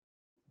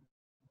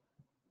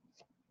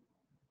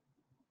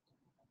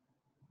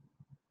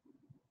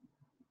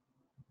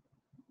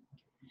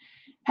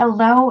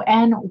Hello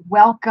and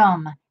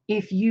welcome.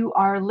 If you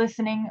are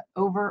listening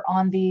over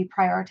on the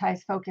Prioritize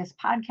Focus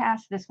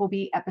podcast, this will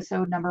be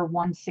episode number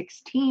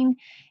 116.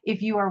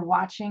 If you are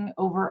watching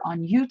over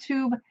on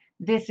YouTube,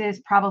 this is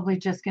probably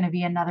just going to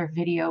be another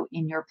video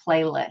in your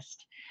playlist.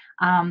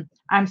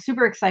 I'm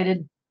super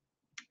excited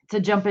to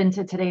jump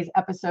into today's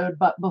episode,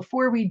 but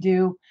before we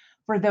do,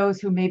 for those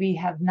who maybe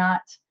have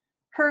not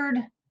heard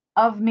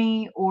of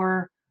me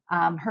or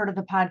heard of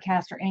the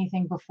podcast or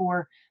anything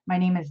before, my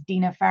name is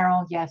Dina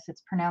Farrell. Yes,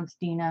 it's pronounced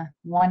Dina,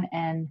 one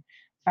N,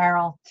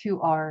 Farrell,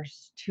 two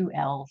R's, two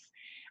L's.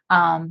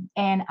 And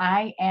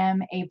I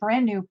am a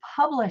brand new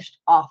published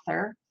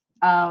author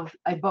of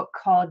a book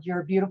called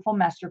Your Beautiful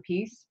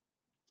Masterpiece,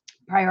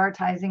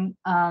 prioritizing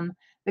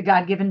the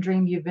God given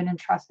dream you've been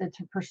entrusted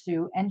to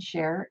pursue and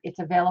share. It's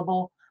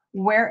available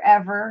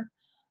wherever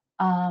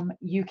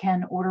you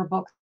can order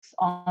books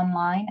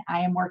online.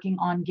 I am working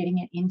on getting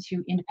it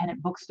into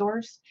independent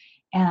bookstores.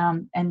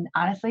 And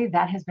honestly,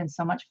 that has been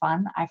so much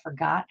fun. I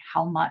forgot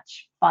how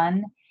much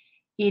fun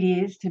it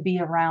is to be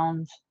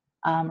around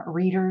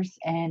readers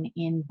and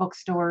in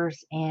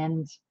bookstores.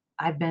 And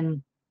I've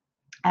been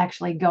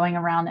actually going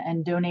around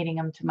and donating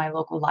them to my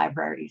local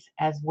libraries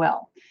as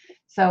well.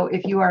 So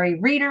if you are a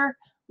reader,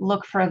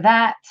 look for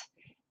that.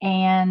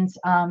 And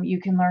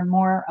you can learn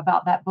more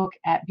about that book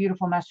at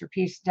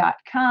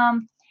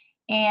beautifulmasterpiece.com.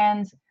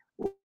 And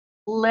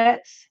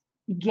let's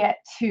get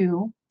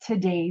to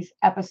today's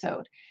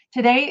episode.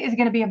 Today is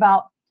going to be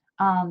about,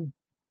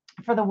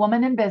 for the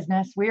woman in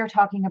business, we are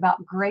talking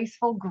about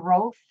graceful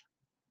growth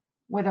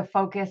with a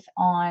focus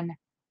on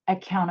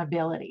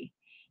accountability.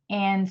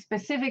 And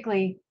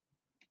specifically,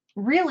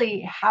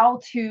 really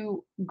how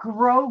to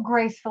grow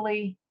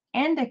gracefully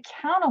and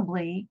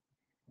accountably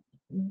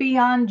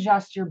beyond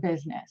just your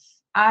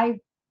business. I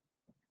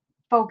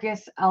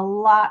focus a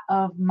lot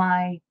of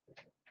my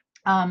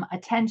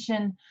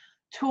attention,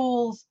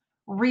 tools,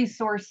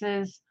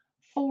 resources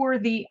for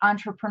the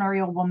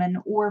entrepreneurial woman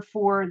or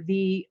for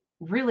the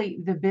really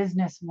the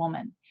business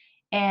woman.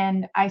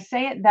 And I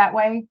say it that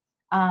way.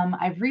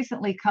 I've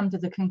recently come to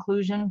the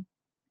conclusion,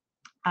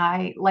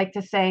 I like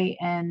to say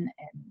and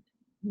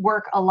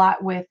work a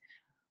lot with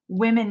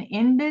women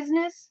in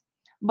business,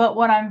 but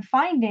what I'm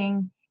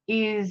finding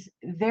is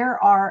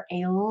there are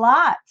a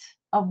lot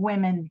of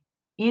women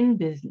in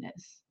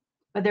business,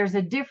 but there's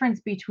a difference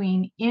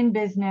between in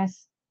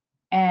business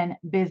and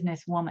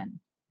businesswoman.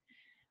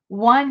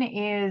 One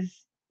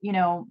is,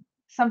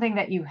 something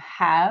that you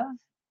have,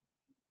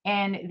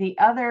 and the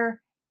other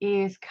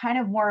is kind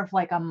of more of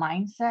like a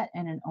mindset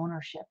and an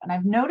ownership. And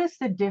I've noticed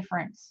the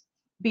difference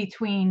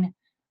between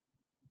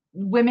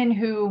women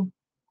who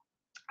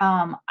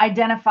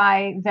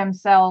identify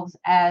themselves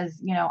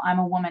as, I'm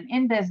a woman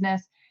in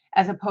business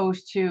as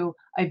opposed to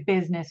a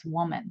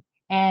businesswoman.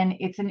 And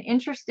it's an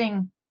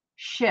interesting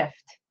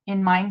shift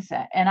in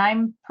mindset. And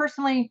I'm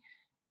personally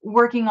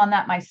working on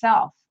that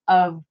myself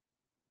of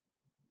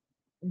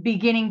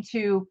beginning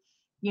to,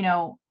 you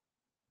know,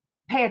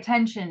 pay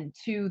attention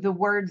to the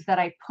words that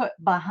I put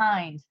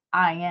behind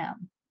I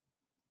am.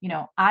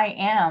 I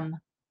am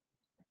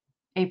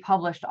a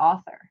published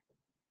author.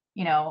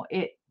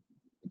 It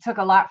took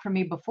a lot for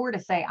me before to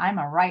say I'm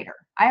a writer.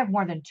 I have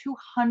more than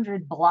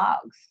 200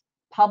 blogs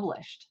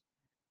published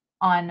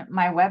on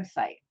my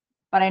website,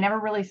 but I never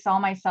really saw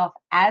myself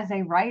as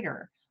a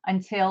writer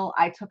until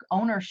I took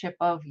ownership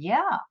of,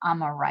 yeah,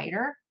 I'm a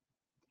writer.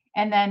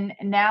 And then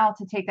now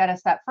to take that a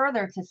step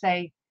further to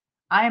say,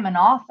 I am an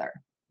author.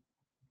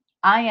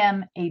 I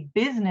am a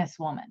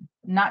businesswoman,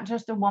 not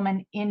just a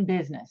woman in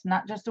business,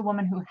 not just a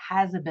woman who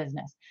has a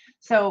business.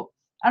 So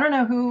I don't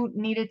know who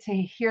needed to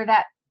hear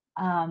that,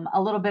 a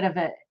little bit of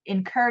an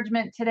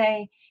encouragement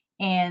today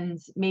and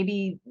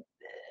maybe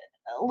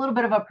a little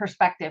bit of a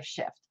perspective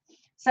shift.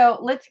 So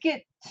let's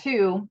get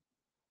to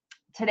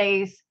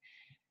today's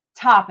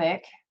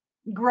topic: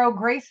 grow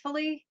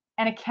gracefully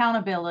and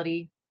accountable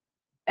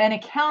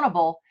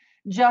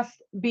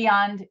just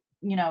beyond,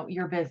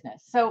 your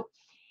business. So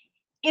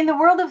in the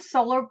world of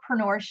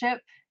solopreneurship,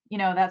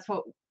 that's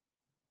what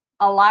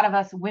a lot of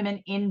us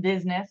women in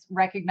business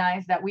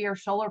recognize, that we are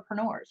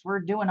solopreneurs. We're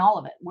doing all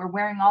of it. We're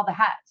wearing all the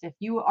hats. If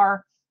you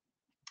are,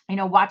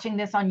 watching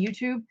this on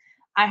YouTube,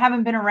 I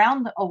haven't been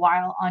around a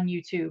while on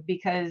YouTube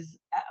because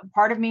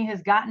part of me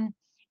has gotten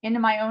into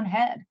my own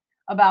head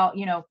about,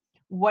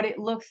 what it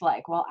looks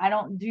like. Well, I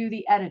don't do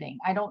the editing.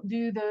 I don't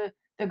do the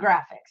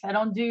graphics. I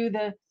don't do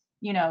the,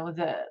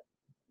 the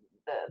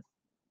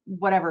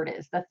whatever it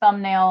is, the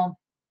thumbnail,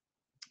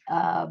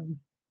 um,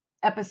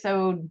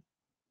 episode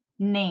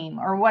name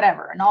or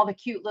whatever, and all the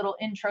cute little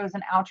intros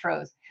and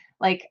outros.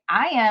 Like,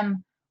 I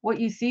am, what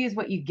you see is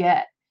what you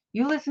get.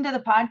 You listen to the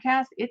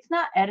podcast, it's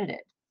not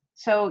edited.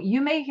 So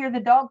you may hear the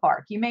dog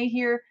bark, you may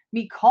hear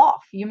me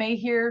cough, you may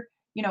hear,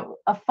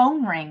 a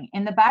phone ring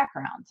in the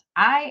background.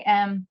 I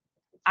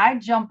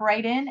jump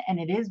right in and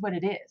it is what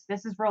it is.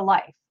 This is real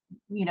life.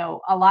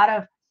 A lot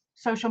of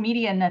social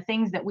media and the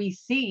things that we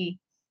see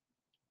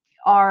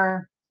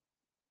are,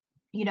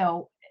 you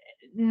know,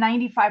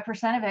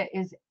 95% of it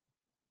is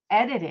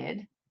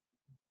edited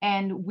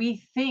And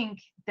we think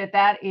that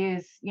that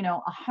is,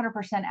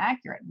 100%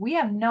 accurate. We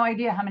have no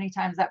idea how many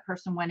times that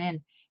person went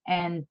in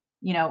and,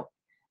 you know,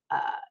 uh,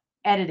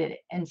 edited it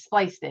and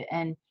spliced it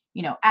and,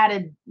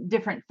 added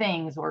different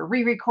things or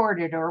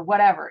re-recorded or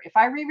whatever. If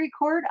I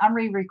re-record, I'm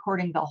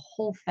re-recording the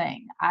whole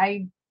thing.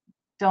 I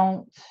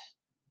don't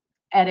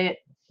edit,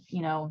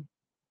 you know,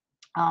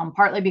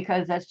 partly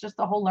because that's just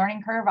the whole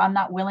learning curve I'm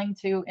not willing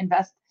to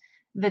invest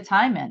the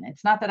time in.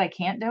 It's not that I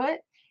can't do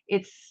it.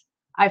 It's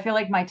I feel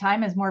like my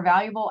time is more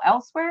valuable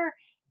elsewhere,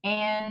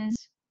 and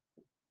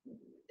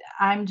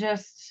I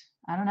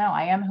don't know,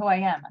 I am who I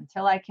am.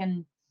 Until I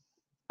can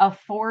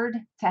afford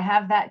to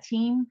have that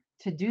team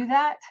to do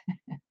that,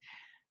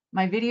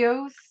 my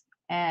videos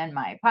and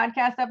my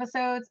podcast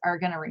episodes are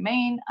going to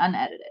remain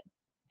unedited.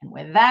 And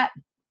with that,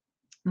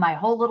 my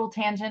whole little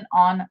tangent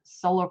on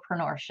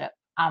solopreneurship.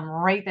 I'm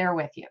right there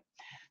with you.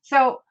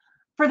 So,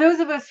 for those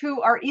of us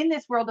who are in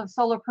this world of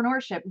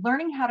solopreneurship,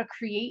 learning how to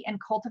create and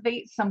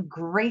cultivate some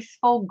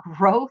graceful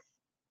growth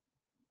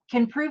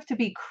can prove to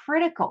be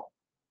critical,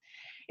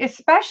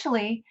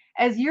 especially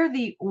as you're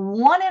the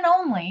one and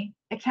only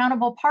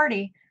accountable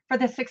party for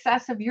the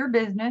success of your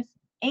business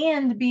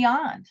and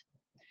beyond.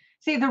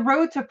 See, the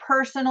road to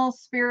personal,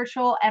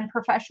 spiritual, and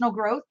professional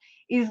growth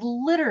is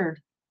littered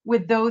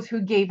with those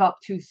who gave up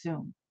too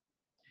soon.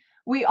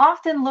 We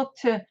often look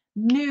to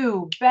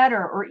new,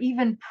 better, or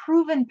even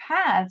proven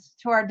paths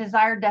to our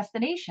desired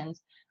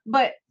destinations,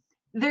 but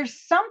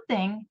there's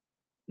something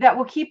that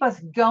will keep us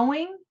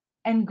going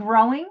and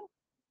growing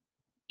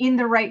in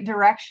the right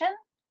direction,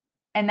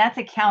 and that's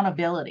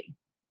accountability.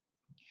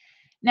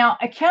 Now,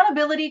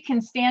 accountability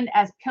can stand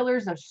as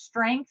pillars of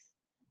strength,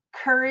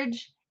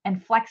 courage,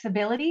 and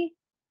flexibility,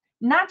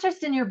 not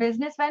just in your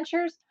business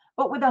ventures,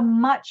 but with a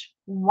much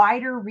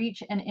wider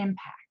reach and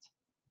impact.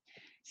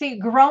 See,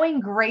 growing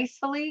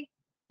gracefully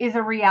is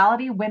a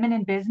reality women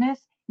in business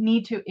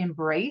need to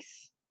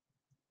embrace,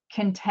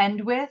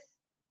 contend with,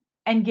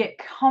 and get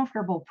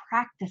comfortable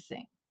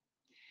practicing,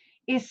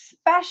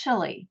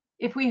 especially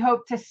if we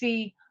hope to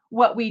see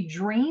what we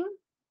dream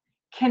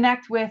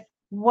connect with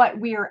what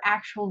we are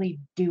actually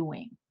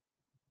doing.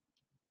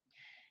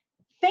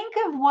 Think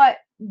of what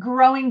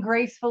growing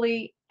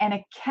gracefully and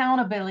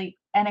accountably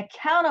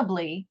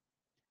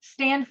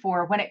stand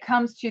for when it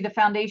comes to the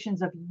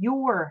foundations of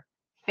your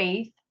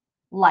faith,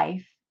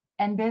 life,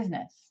 and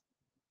business.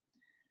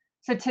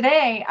 So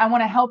today, I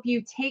want to help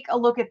you take a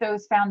look at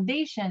those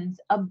foundations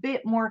a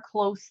bit more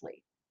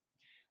closely.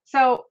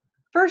 So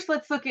first,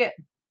 let's look at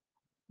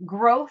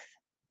growth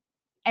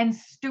and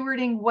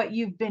stewarding what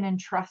you've been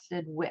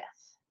entrusted with.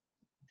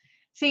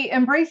 See,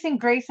 embracing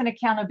grace and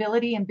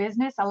accountability in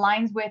business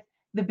aligns with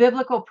the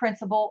biblical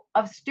principle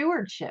of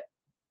stewardship.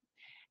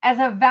 As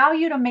a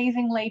valued,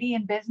 amazing lady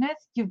in business,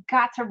 you've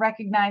got to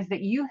recognize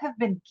that you have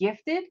been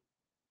gifted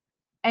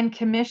and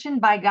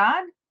commissioned by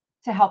God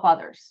to help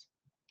others.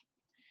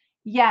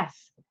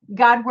 Yes,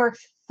 God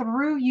works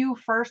through you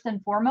first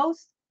and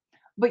foremost,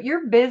 but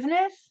your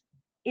business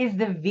is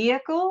the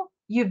vehicle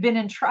you've been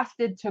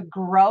entrusted to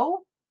grow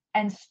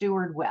and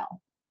steward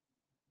well.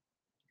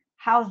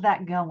 How's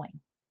that going?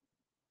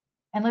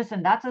 And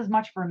listen, that's as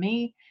much for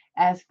me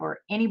as for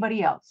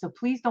anybody else. So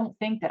please don't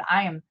think that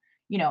I am,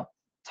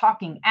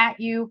 talking at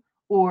you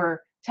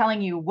or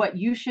telling you what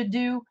you should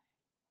do.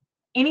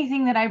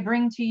 Anything that I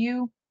bring to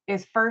you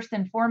is first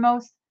and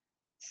foremost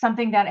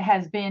something that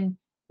has been,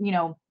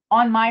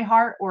 on my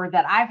heart or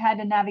that I've had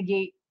to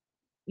navigate,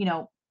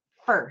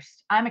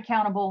 first. I'm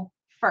accountable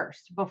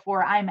first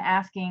before I'm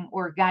asking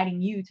or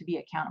guiding you to be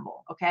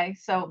accountable. Okay.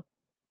 So,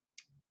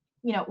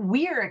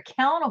 we are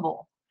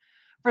accountable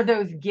for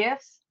those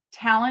gifts,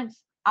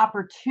 talents,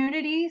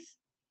 opportunities,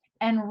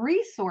 and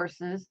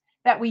resources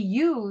that we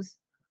use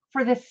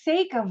for the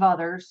sake of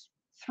others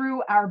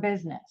through our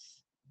business.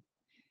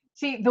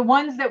 See, the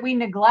ones that we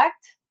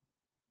neglect,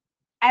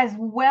 as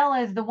well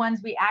as the ones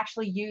we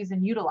actually use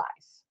and utilize.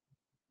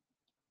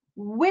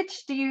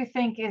 Which do you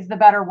think is the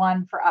better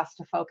one for us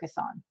to focus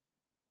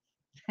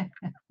on?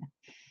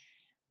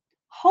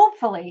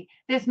 Hopefully,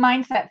 this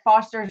mindset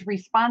fosters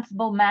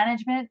responsible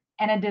management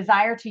and a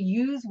desire to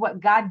use what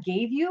God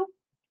gave you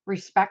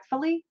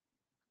respectfully,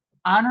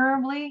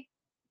 honorably,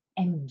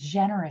 and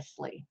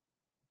generously.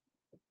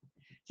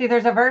 See,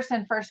 there's a verse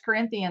in 1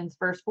 Corinthians,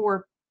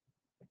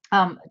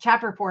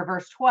 chapter 4,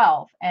 verse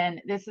 12,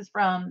 and this is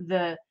from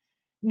the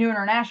New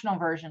International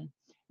Version.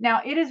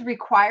 Now, it is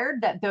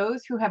required that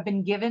those who have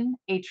been given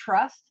a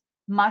trust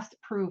must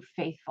prove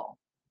faithful.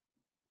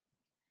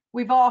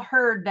 We've all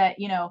heard that,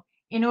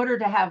 in order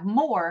to have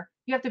more,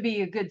 you have to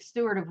be a good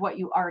steward of what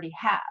you already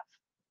have.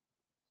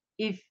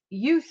 If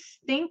you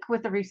stink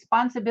with the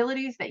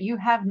responsibilities that you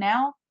have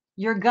now,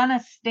 you're gonna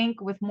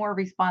stink with more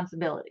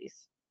responsibilities.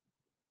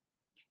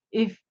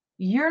 If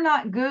you're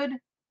not good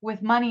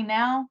with money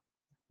now,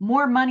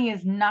 more money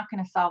is not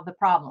going to solve the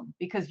problem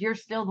because you're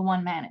still the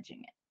one managing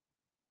it.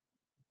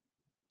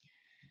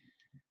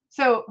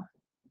 So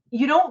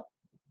you don't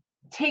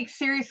take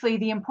seriously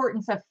the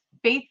importance of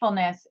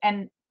faithfulness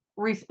and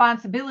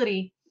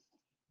responsibility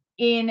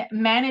in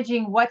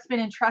managing what's been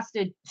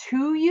entrusted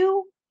to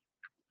you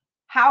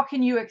How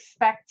can you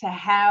expect to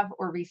have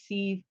or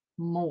receive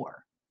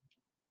more?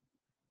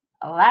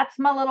 That's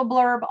my little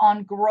blurb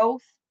on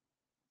growth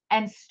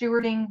and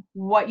stewarding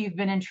what you've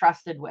been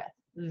entrusted with.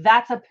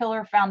 That's a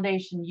pillar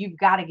foundation you've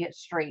got to get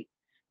straight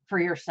for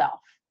yourself,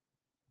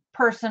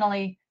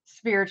 personally,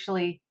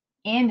 spiritually,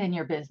 and in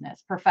your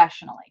business,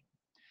 professionally.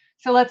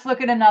 So let's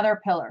look at another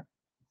pillar: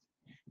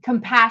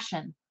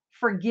 compassion,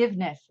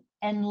 forgiveness,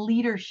 and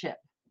leadership.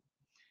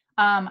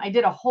 I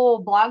did a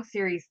whole blog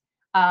series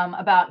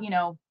about,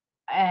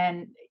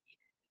 and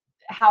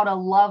how to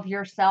love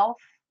yourself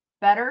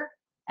better.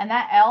 And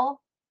that L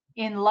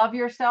in love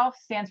yourself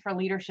stands for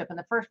leadership. And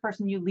the first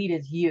person you lead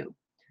is you.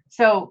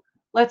 So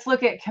let's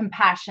look at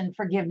compassion,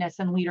 forgiveness,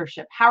 and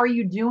leadership. How are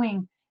you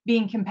doing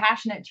being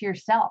compassionate to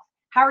yourself?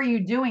 How are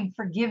you doing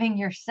forgiving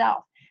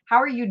yourself? How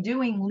are you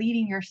doing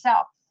leading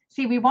yourself?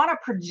 See, we want to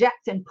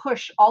project and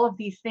push all of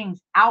these things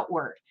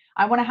outward.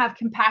 I want to have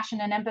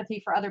compassion and empathy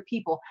for other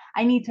people.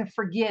 I need to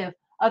forgive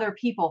other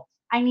people.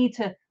 I need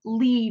to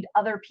lead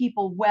other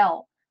people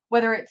well,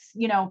 whether it's,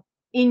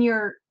 in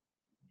your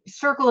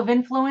circle of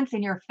influence,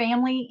 in your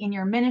family, in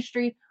your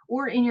ministry,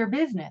 or in your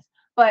business.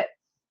 But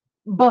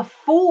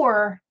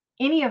before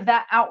any of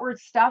that outward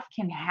stuff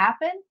can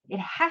happen, it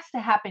has to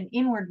happen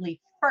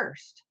inwardly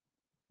first.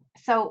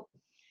 So,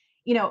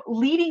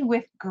 leading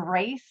with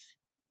grace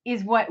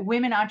is what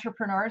women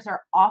entrepreneurs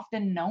are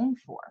often known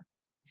for.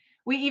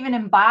 We even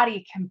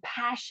embody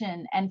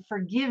compassion and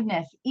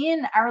forgiveness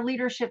in our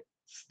leadership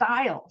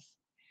styles,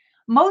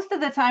 most of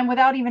the time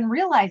without even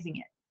realizing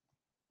it.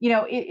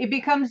 It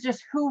becomes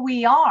just who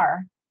we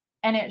are,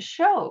 and it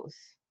shows.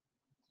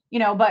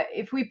 But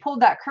if we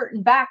pulled that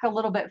curtain back a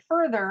little bit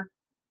further,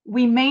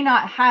 we may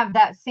not have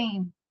that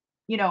same,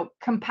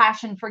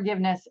 compassion,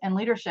 forgiveness, and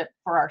leadership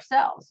for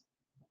ourselves.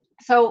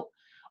 So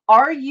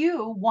are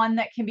you one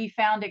that can be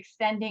found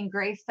extending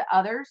grace to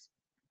others,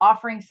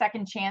 offering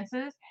second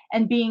chances,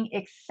 and being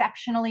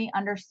exceptionally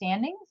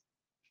understanding?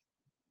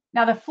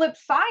 Now, the flip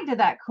side to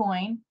that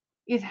coin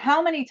is,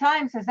 how many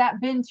times has that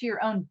been to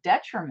your own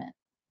detriment?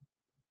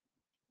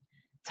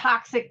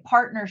 Toxic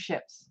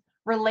partnerships,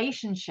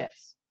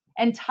 relationships,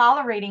 and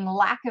tolerating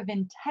lack of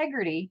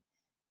integrity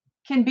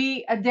can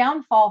be a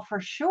downfall for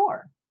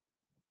sure.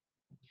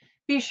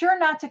 Be sure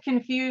not to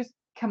confuse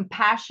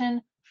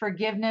compassion,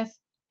 forgiveness,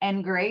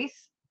 and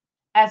grace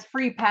as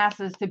free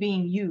passes to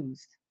being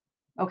used.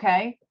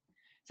 Okay?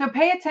 So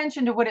pay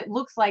attention to what it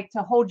looks like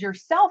to hold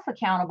yourself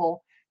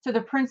accountable to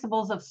the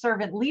principles of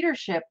servant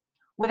leadership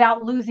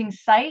without losing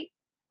sight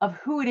of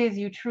who it is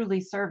you truly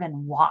serve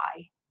and why.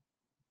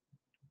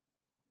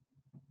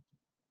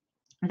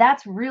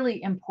 That's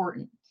really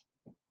important.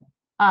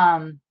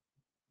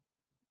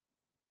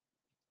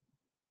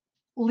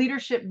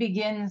 Leadership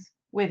begins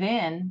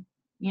within.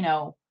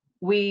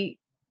 We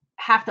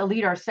have to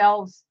lead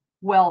ourselves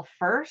well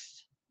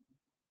first,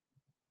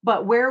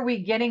 but where are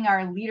we getting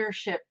our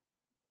leadership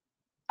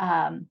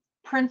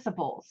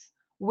principles?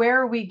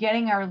 Where are we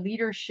getting our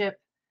leadership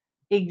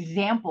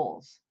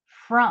examples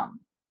from?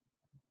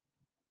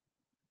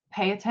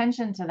 Pay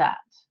attention to that.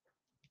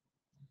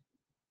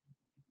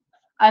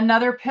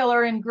 Another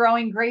pillar in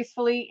growing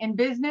gracefully in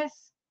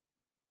business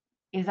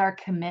is our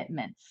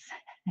commitments.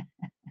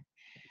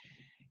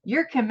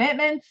 Your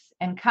commitments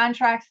and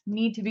contracts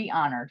need to be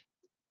honored,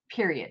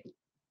 period.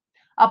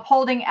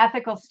 Upholding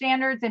ethical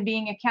standards and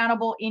being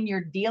accountable in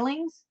your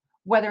dealings,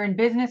 whether in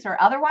business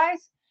or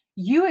otherwise,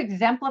 you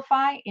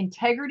exemplify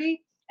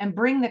integrity and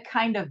bring the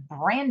kind of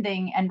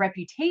branding and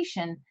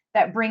reputation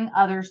that bring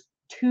others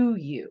to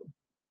you.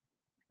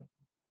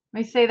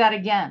 Let me say that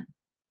again.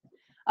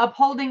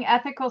 Upholding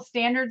ethical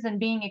standards and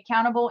being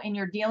accountable in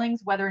your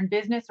dealings, whether in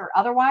business or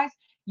otherwise,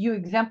 you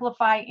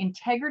exemplify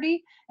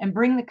integrity and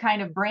bring the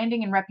kind of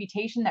branding and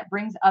reputation that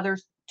brings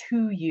others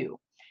to you.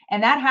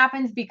 And that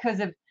happens because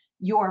of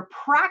your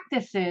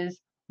practices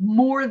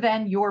more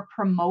than your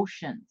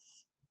promotions.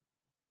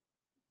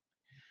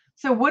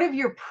 So what have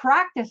your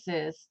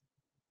practices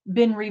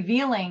been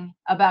revealing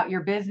about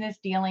your business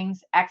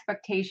dealings,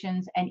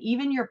 expectations, and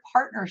even your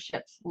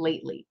partnerships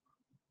lately?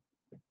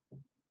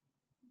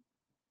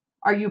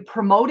 Are you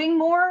promoting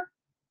more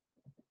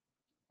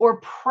or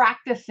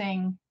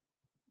practicing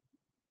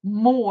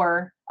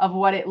more of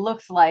what it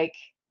looks like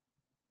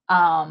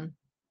to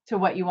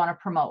what you want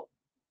to promote?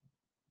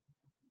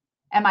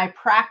 Am I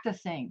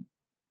practicing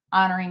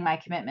honoring my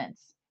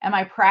commitments? Am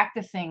I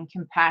practicing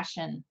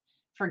compassion,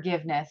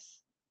 forgiveness,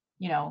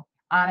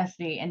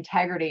 honesty,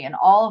 integrity, and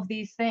all of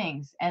these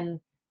things, and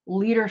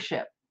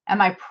leadership?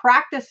 Am I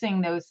practicing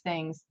those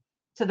things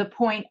to the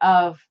point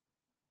of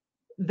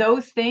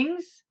those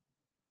things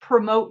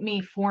promote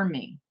me for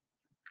me,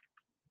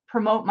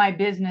 promote my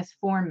business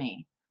for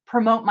me,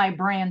 promote my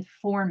brand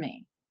for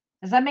me?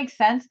 Does that make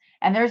sense?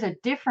 And there's a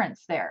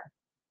difference there.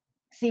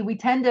 See, we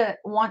tend to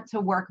want to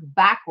work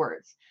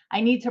backwards.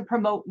 I need to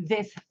promote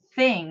this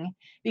thing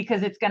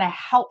because it's going to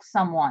help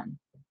someone.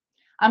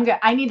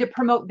 I need to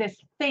promote this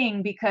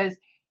thing because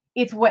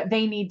it's what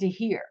they need to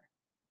hear.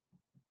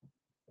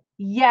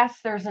 Yes,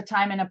 there's a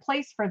time and a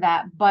place for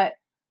that, but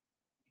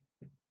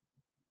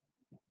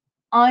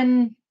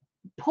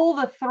pull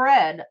the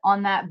thread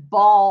on that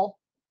ball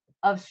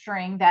of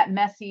string, that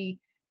messy,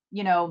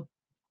 you know,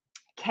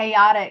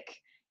 chaotic,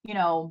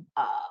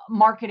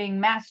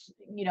 marketing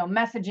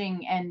messaging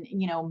and,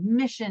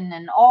 mission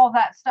and all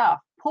that stuff.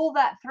 Pull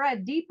that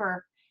thread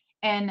deeper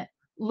and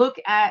look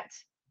at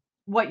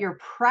what your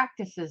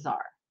practices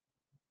are.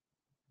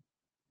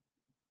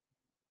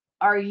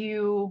 Are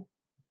you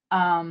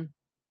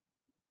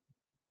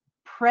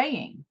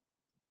praying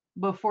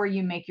before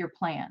you make your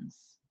plans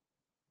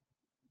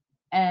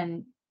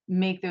and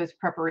make those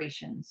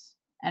preparations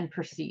and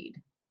proceed?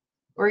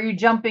 Or are you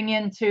jumping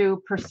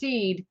into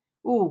proceed?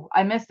 Ooh,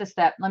 I missed a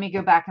step. Let me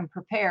go back and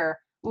prepare.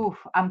 Ooh,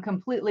 I'm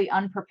completely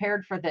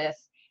unprepared for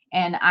this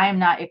and I am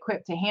not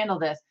equipped to handle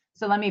this.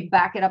 So let me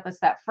back it up a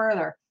step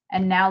further.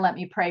 And now let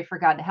me pray for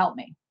God to help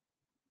me.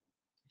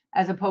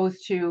 As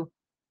opposed to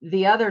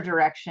the other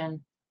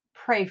direction,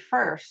 pray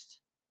first.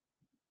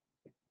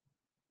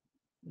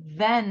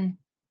 Then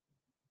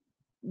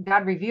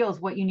God reveals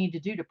what you need to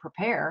do to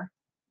prepare.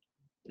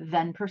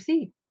 Then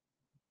proceed.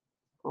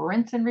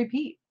 Rinse and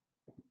repeat.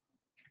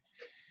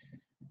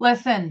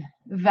 Listen,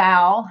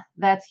 Val,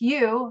 that's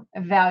you,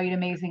 valued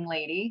amazing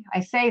lady.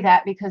 I say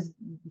that because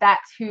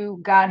that's who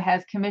God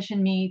has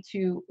commissioned me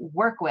to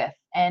work with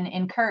and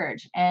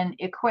encourage and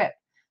equip.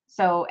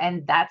 So,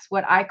 and that's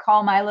what I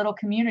call my little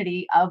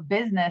community of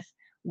business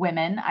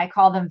women. I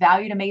call them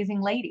valued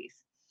amazing ladies.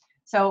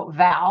 So,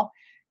 Val,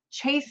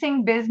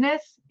 chasing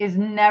business is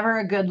never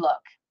a good look.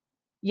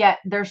 Yet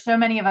there's so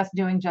many of us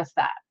doing just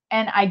that.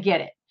 And I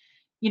get it.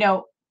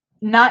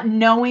 Not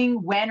knowing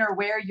when or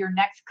where your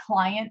next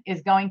client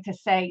is going to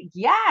say,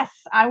 yes,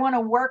 I want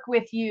to work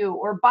with you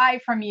or buy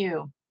from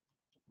you,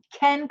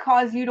 can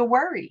cause you to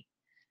worry.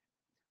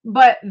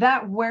 But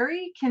that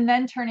worry can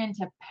then turn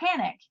into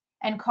panic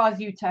and cause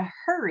you to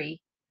hurry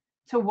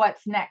to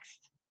what's next,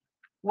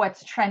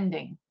 what's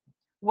trending,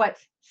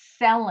 what's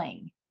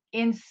selling,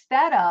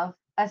 instead of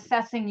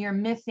assessing your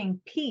missing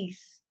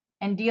piece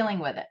and dealing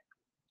with it.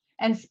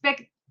 And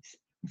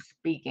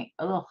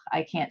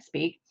I can't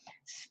speak.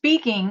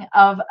 Speaking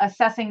of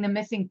assessing the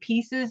missing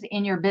pieces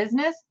in your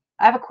business,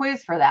 I have a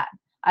quiz for that.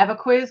 I have a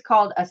quiz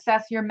called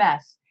Assess Your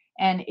Mess,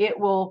 and it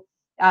will,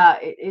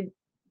 it's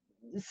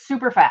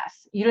super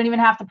fast. You don't even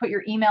have to put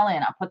your email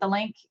in. I'll put the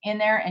link in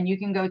there and you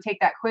can go take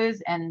that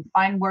quiz and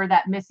find where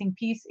that missing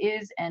piece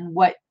is and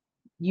what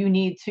you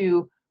need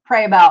to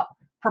pray about,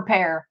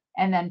 prepare,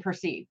 and then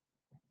proceed.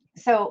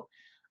 So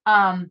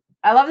I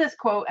love this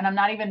quote, and I'm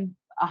not even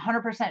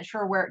 100%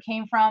 sure where it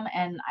came from,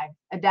 and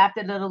I've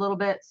adapted it a little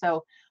bit.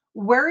 So,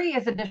 worry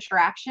is a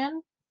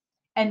distraction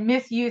and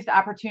misused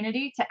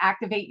opportunity to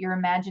activate your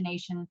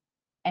imagination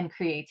and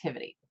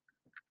creativity.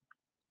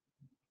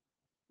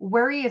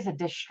 Worry is a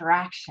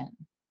distraction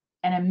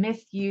and a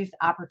misused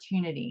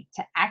opportunity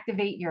to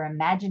activate your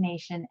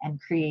imagination and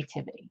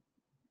creativity.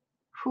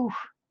 Whew.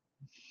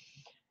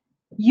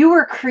 You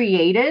were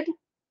created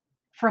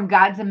from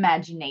God's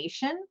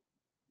imagination.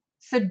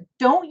 So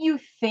don't you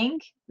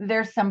think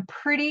there's some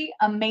pretty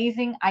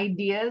amazing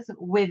ideas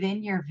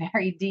within your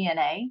very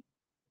DNA?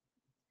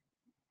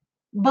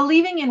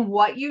 Believing in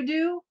what you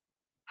do,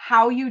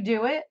 how you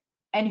do it,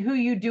 and who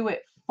you do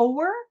it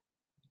for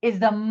is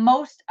the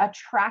most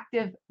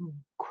attractive,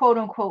 quote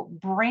unquote,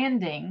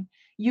 branding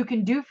you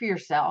can do for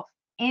yourself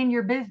and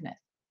your business.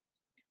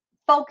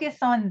 Focus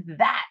on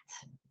that.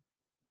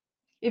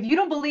 If you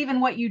don't believe in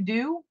what you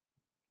do,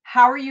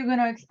 how are you going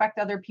to expect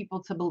other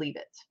people to believe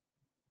it?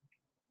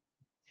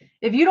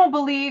 If you don't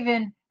believe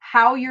in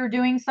how you're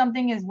doing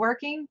something is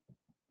working,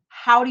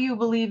 how do you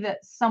believe that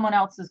someone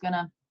else is going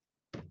to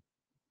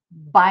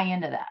buy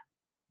into that?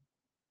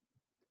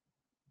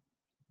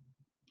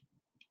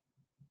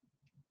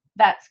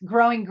 That's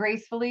growing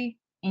gracefully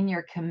in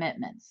your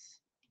commitments.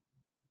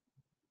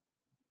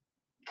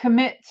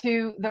 Commit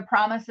to the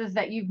promises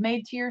that you've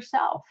made to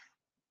yourself.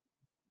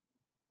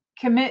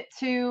 Commit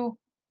to,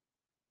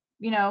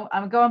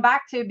 I'm going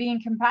back to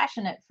being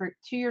compassionate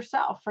to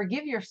yourself,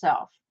 forgive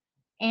yourself,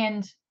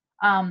 and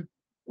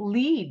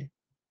lead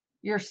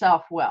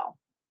yourself well.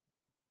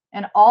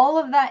 And all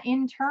of that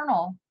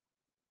internal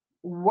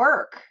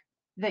work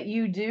that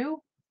you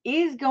do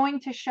is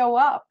going to show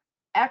up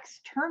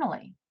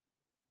externally.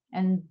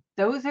 And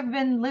those have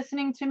been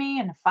listening to me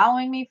and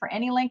following me for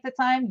any length of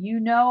time,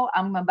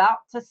 I'm about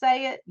to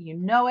say it,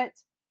 it.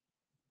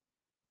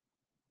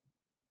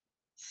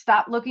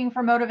 Stop looking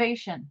for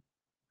motivation.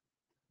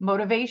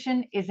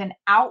 Motivation is an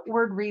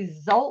outward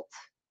result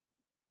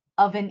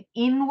of an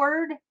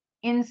inward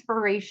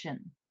inspiration.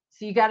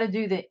 So you got to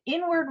do the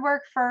inward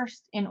work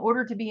first in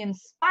order to be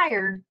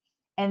inspired,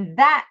 and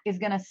that is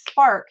going to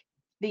spark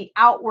the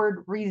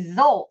outward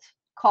result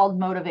called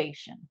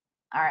motivation.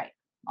 All right,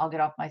 I'll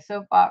get off my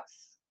soapbox.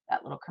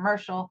 That little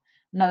commercial.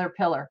 Another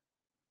pillar: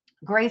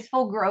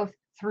 graceful growth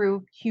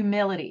through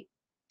humility.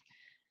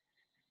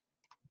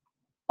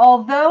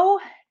 Although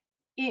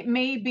it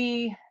may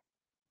be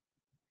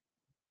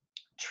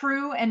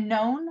true and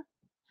known,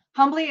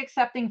 humbly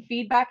accepting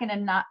feedback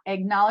and not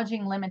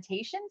acknowledging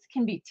limitations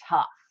can be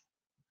tough.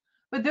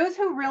 But those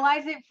who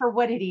realize it for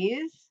what it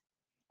is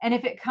And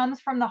if it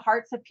comes from the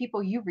hearts of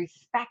people you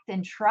respect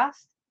and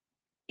trust,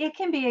 it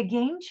can be a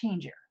game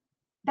changer.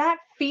 That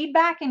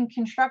feedback and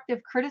constructive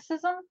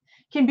criticism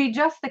can be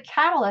just the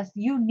catalyst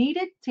you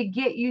needed to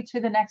get you to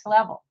the next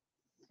level.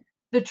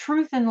 The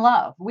truth and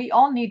love, we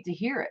all need to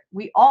hear it.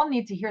 We all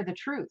need to hear the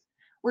truth.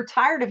 We're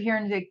tired of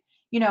hearing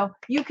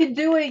you could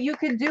do it, you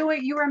could do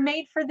it, you were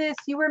made for this,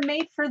 you were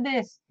made for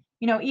this.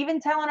 Even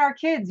telling our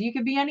kids, you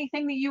could be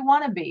anything that you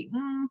want to be.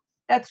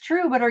 That's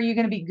true, but are you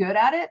going to be good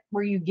at it?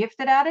 Were you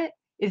gifted at it?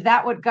 Is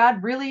that what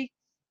God really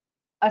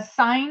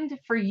assigned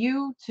for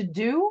you to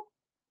do?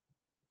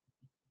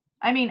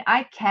 I mean,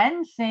 I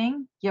can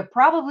sing. You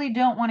probably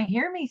don't want to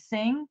hear me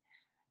sing.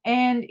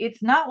 And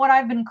it's not what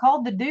I've been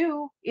called to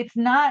do. It's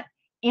not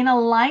in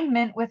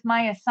alignment with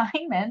my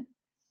assignment.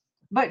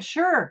 But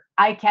sure,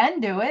 I can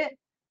do it.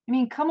 I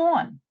mean, come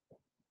on.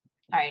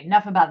 All right,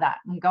 enough about that.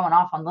 I'm going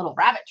off on little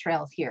rabbit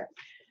trails here.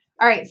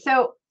 All right,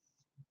 so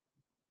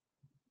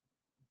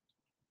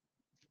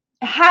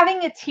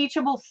having a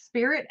teachable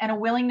spirit and a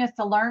willingness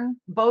to learn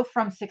both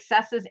from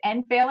successes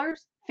and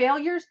failures,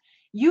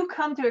 you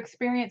come to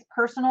experience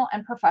personal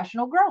and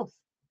professional growth.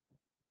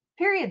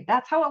 Period.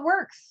 That's how it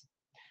works.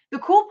 The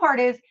cool part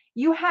is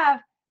you have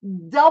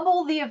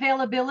double the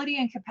availability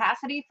and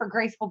capacity for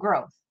graceful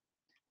growth.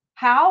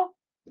 How?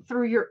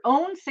 Through your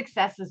own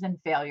successes and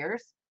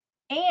failures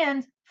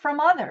and from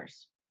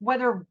others,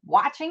 whether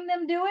watching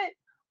them do it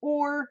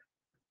or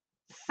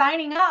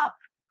signing up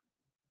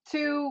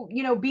to,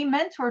 be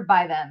mentored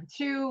by them,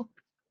 to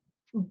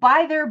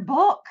buy their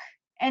book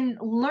and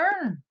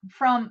learn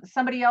from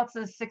somebody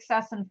else's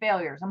success and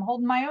failures. I'm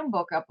holding my own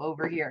book up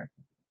over here.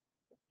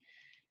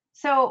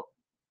 So,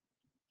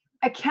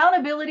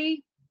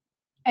 accountability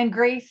and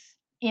grace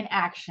in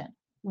action.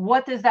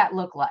 What does that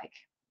look like?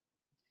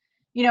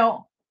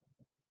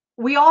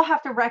 We all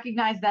have to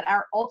recognize that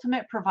our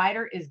ultimate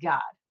provider is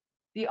God.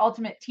 The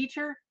ultimate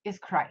teacher is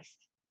Christ.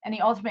 And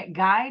the ultimate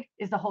guide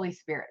is the Holy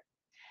Spirit.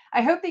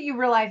 I hope that you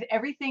realize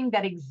everything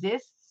that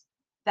exists,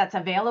 that's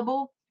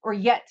available, or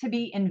yet to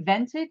be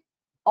invented,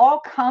 all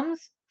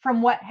comes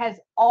from what has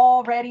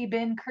already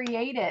been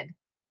created.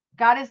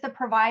 God is the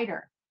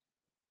provider.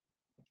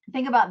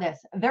 Think about this.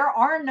 There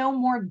are no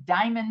more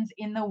diamonds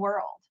in the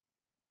world,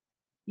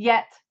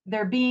 yet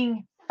they're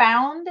being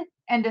found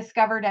and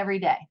discovered every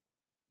day.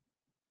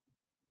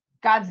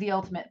 God's the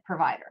ultimate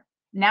provider.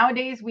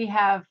 Nowadays we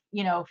have,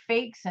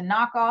 fakes and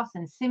knockoffs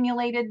and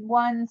simulated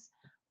ones,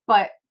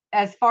 but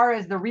as far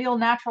as the real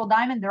natural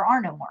diamond, there are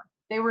no more.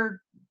 They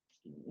were,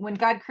 when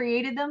God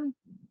created them,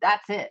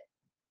 that's it.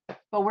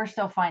 But we're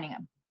still finding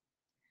them.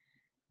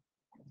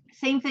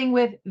 Same thing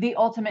with the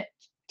ultimate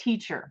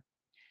teacher.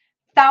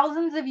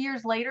 Thousands of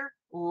years later,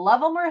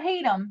 love them or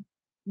hate them,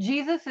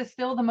 Jesus is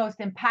still the most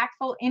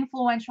impactful,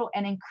 influential,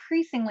 and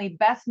increasingly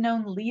best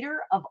known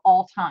leader of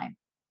all time.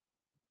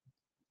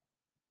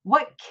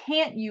 What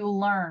can't you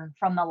learn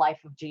from the life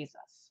of Jesus?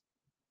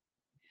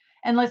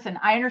 And listen,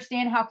 I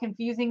understand how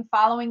confusing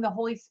following the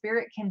Holy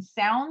Spirit can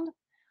sound,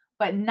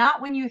 but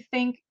not when you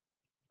think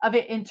of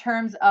it in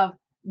terms of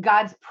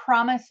God's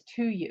promise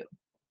to you.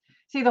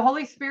 See, the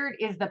Holy Spirit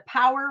is the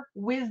power,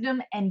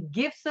 wisdom, and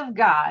gifts of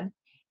God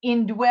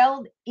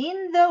indwelled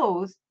in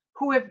those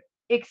who have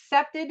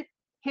accepted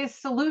his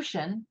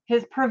solution,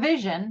 his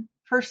provision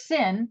for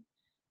sin,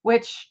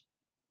 which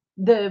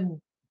the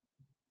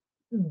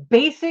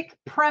basic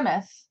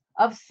premise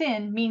of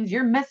sin means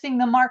you're missing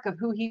the mark of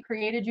who he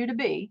created you to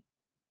be,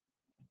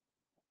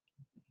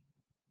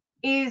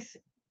 is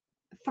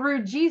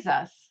through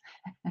Jesus.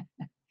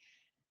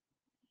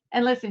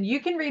 And listen, you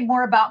can read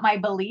more about my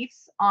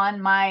beliefs on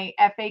my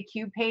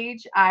FAQ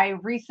page. I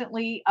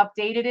recently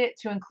updated it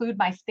to include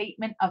my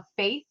statement of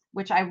faith,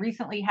 which I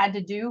recently had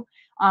to do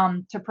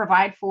to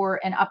provide for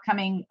an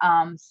upcoming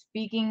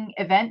speaking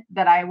event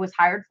that I was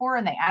hired for.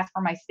 And they asked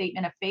for my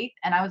statement of faith.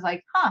 And I was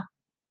like,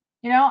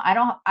 I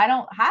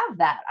don't have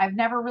that. I've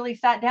never really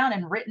sat down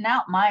and written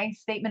out my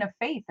statement of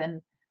faith and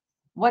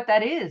what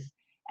that is.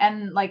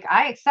 And like,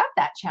 I accept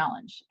that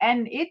challenge.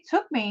 And it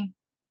took me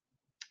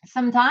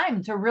some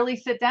time to really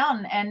sit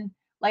down and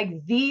like,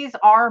 these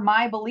are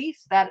my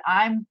beliefs that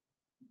I'm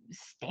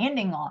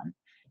standing on.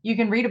 You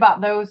can read about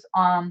those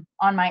on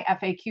my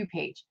FAQ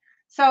page.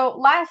 So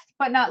last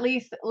but not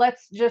least,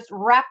 let's just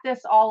wrap this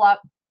all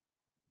up.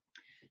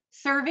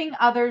 Serving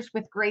others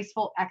with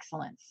graceful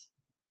excellence.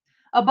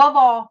 Above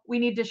all, we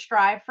need to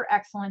strive for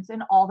excellence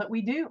in all that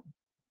we do.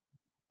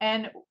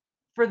 And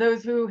for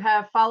those who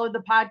have followed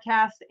the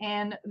podcast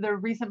and the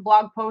recent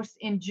blog posts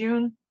in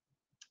June,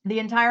 the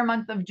entire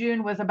month of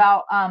June was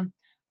about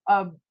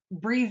a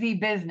breezy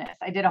business.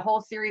 I did a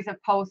whole series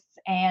of posts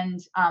and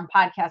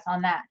podcasts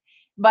on that,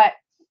 but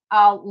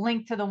I'll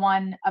link to the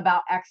one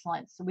about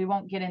excellence. So we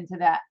won't get into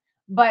that,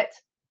 but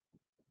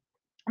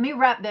let me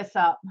wrap this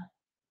up.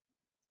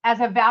 As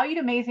a valued,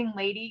 amazing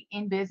lady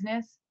in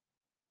business,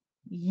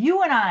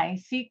 you and I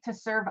seek to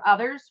serve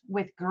others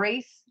with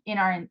grace in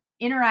our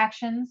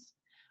interactions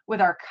with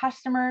our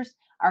customers,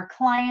 our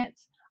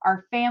clients,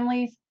 our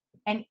families,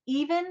 and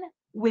even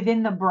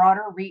within the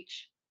broader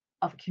reach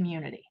of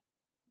community.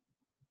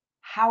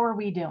 How are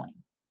we doing?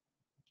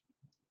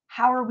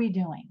 How are we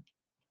doing?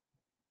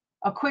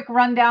 A quick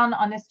rundown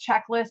on this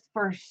checklist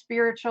for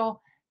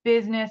spiritual,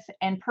 business,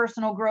 and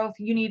personal growth.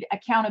 You need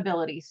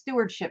accountability,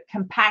 stewardship,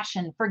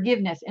 compassion,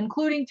 forgiveness,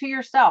 including to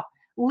yourself,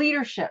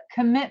 leadership,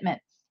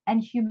 commitment,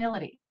 and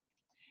humility.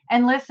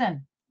 And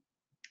listen,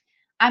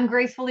 I'm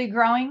gracefully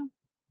growing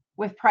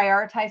with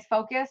prioritized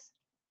focus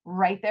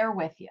right there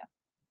with you.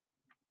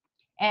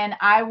 And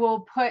I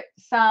will put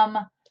some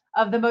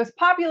of the most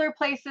popular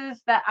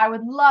places that I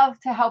would love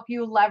to help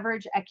you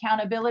leverage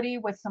accountability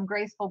with some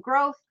graceful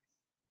growth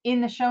in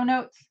the show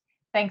notes.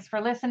 Thanks for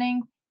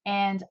listening,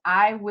 and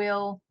I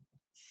will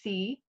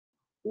see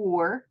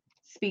or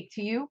speak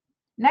to you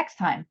next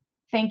time.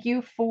 Thank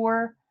you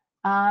for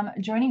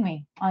joining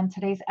me on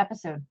today's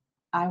episode.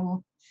 I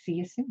will see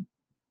you soon.